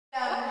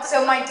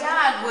So my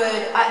dad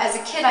would, as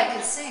a kid I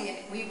could sing, and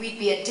we'd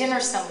be at dinner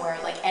somewhere,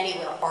 like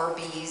anywhere,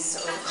 Arby's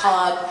or the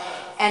club,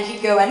 and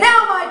he'd go, and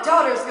now my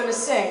daughter's gonna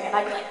sing, and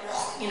I'd be like,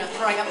 you know,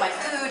 throwing up my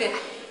food, and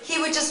he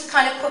would just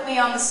kind of put me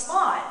on the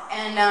spot,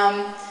 and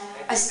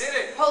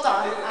hold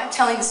on, I'm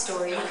telling the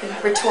story, you can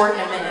retort in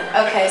a minute.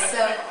 Okay,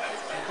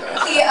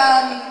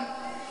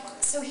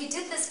 so he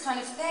did this kind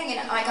of thing,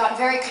 and I got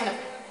very kind of,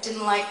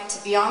 didn't like to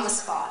be on the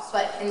spot,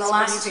 but in the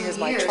last 2 years,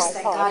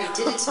 thank God he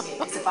did it to me,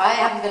 because if I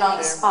hadn't been on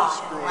the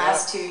spot in the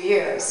last 2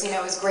 years, you know,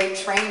 it was great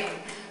training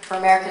for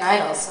American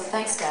Idol, so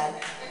thanks, Dad.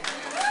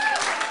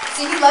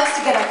 See, he loves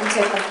to get up and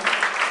tickle.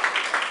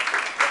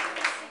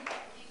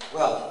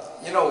 Well,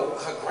 you know,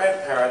 her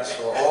grandparents,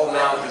 who are all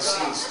now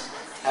deceased,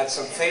 had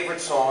some favorite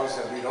songs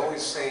that we'd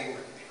always sing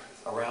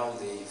around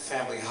the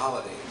family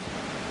holiday.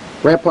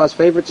 Grandpa's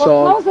favorite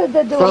song from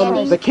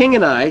The King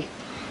and I.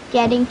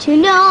 Getting to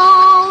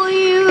know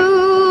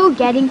you,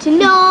 getting to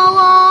know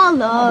all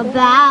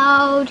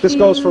about This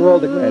goes for all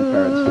the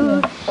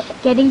grandparents.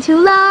 Getting to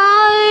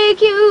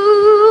like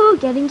you,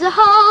 getting to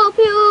hope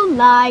you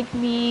like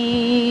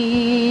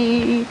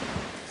me.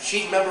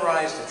 She'd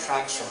memorize the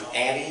tracks from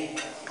Annie,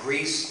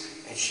 Grease,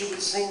 and she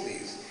would sing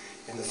these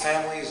in the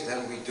families,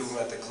 then we'd do them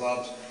at the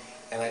clubs.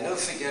 And I never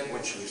forget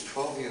when she was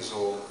 12 years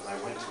old, and I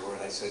went to her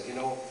and I said, you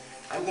know,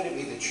 I'm going to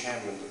be the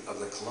chairman of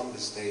the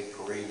Columbus Day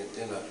Parade and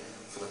Dinner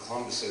for the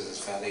Columbus Citizens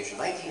Foundation.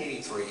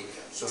 1983,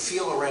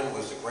 Sophia Loren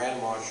was the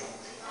Grand Marshal.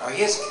 Now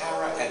here's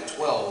Kara at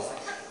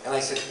 12, and I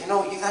said, you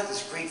know, you got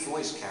this great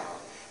voice, Kara.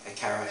 And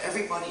Kara,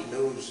 everybody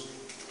knows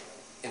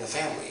in the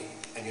family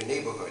and your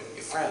neighborhood,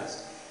 your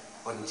friends,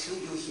 but until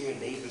you hear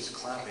neighbors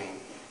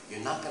clapping, you're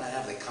not going to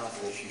have the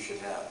confidence you should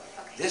have.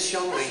 This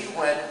young lady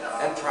went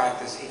and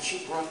practiced, and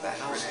she brought the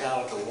house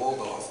down at the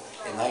Waldorf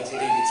in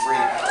 1983.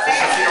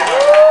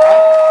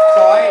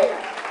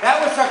 That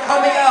was her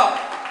coming out.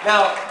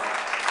 Now,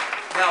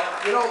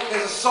 you know,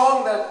 there's a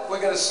song that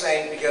we're going to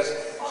sing because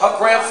her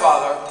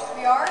grandfather...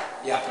 We are?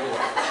 Yeah, we are.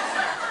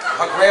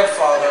 Her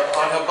grandfather,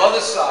 on her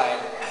mother's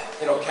side,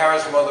 you know,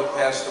 Kara's mother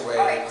passed away.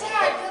 All right,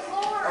 Dad, good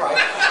Lord. All right.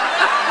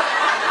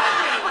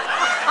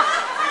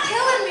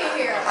 Killing me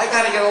here. I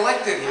got to get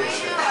elected here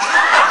soon.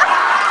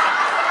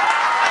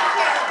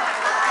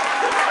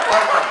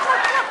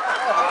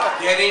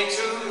 Getting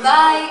to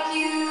like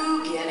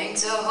you, getting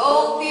to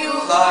hope you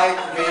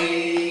like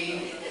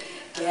me,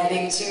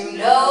 getting to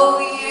know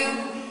you,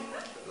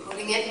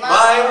 putting it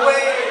my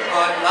way,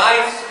 but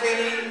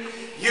nicely.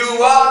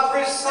 You are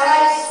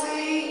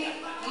precisely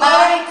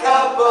my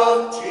cup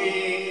of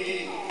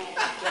tea.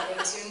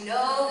 Getting to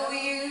know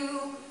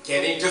you,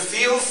 Getting to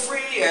feel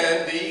free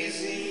and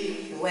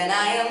easy. when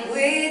I am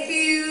with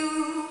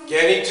you.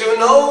 Getting to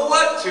know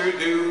what to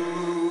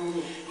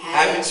do.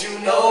 Haven't you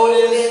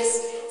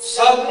noticed?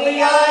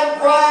 Suddenly I'm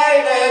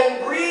bright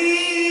and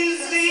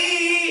breezy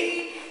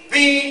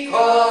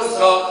because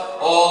of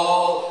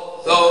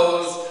all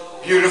those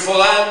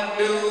beautiful and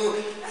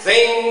new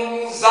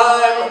things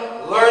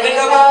I'm learning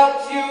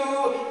about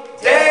you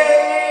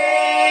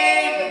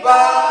day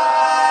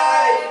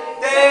by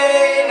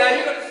day. Now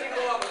you're going to sing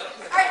along with us.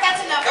 All right,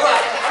 that's enough. Come on.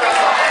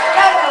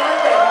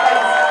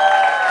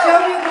 Joe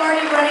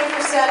DioGuardi running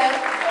for Senate.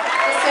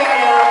 Let's sing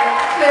it out.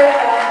 Clear it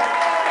out.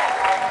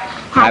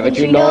 Haven't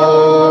you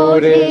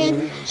noticed?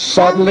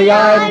 Suddenly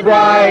I'm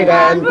bright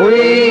and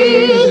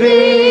breezy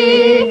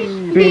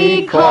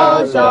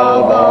because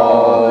of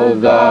all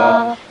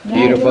the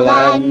beautiful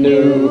and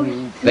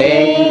new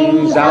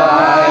things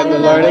I'm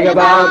learning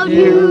about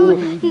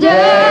you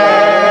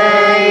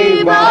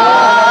day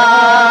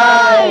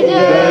by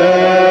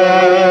day.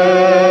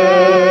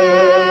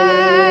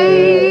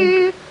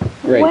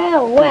 Great.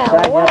 Wow.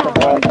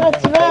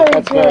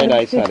 That's very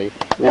nice, honey.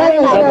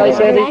 That was nice,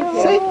 Eddie.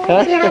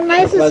 See how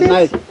nice this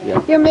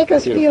is? You make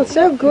us feel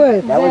so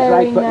good. That was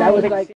right. That was like.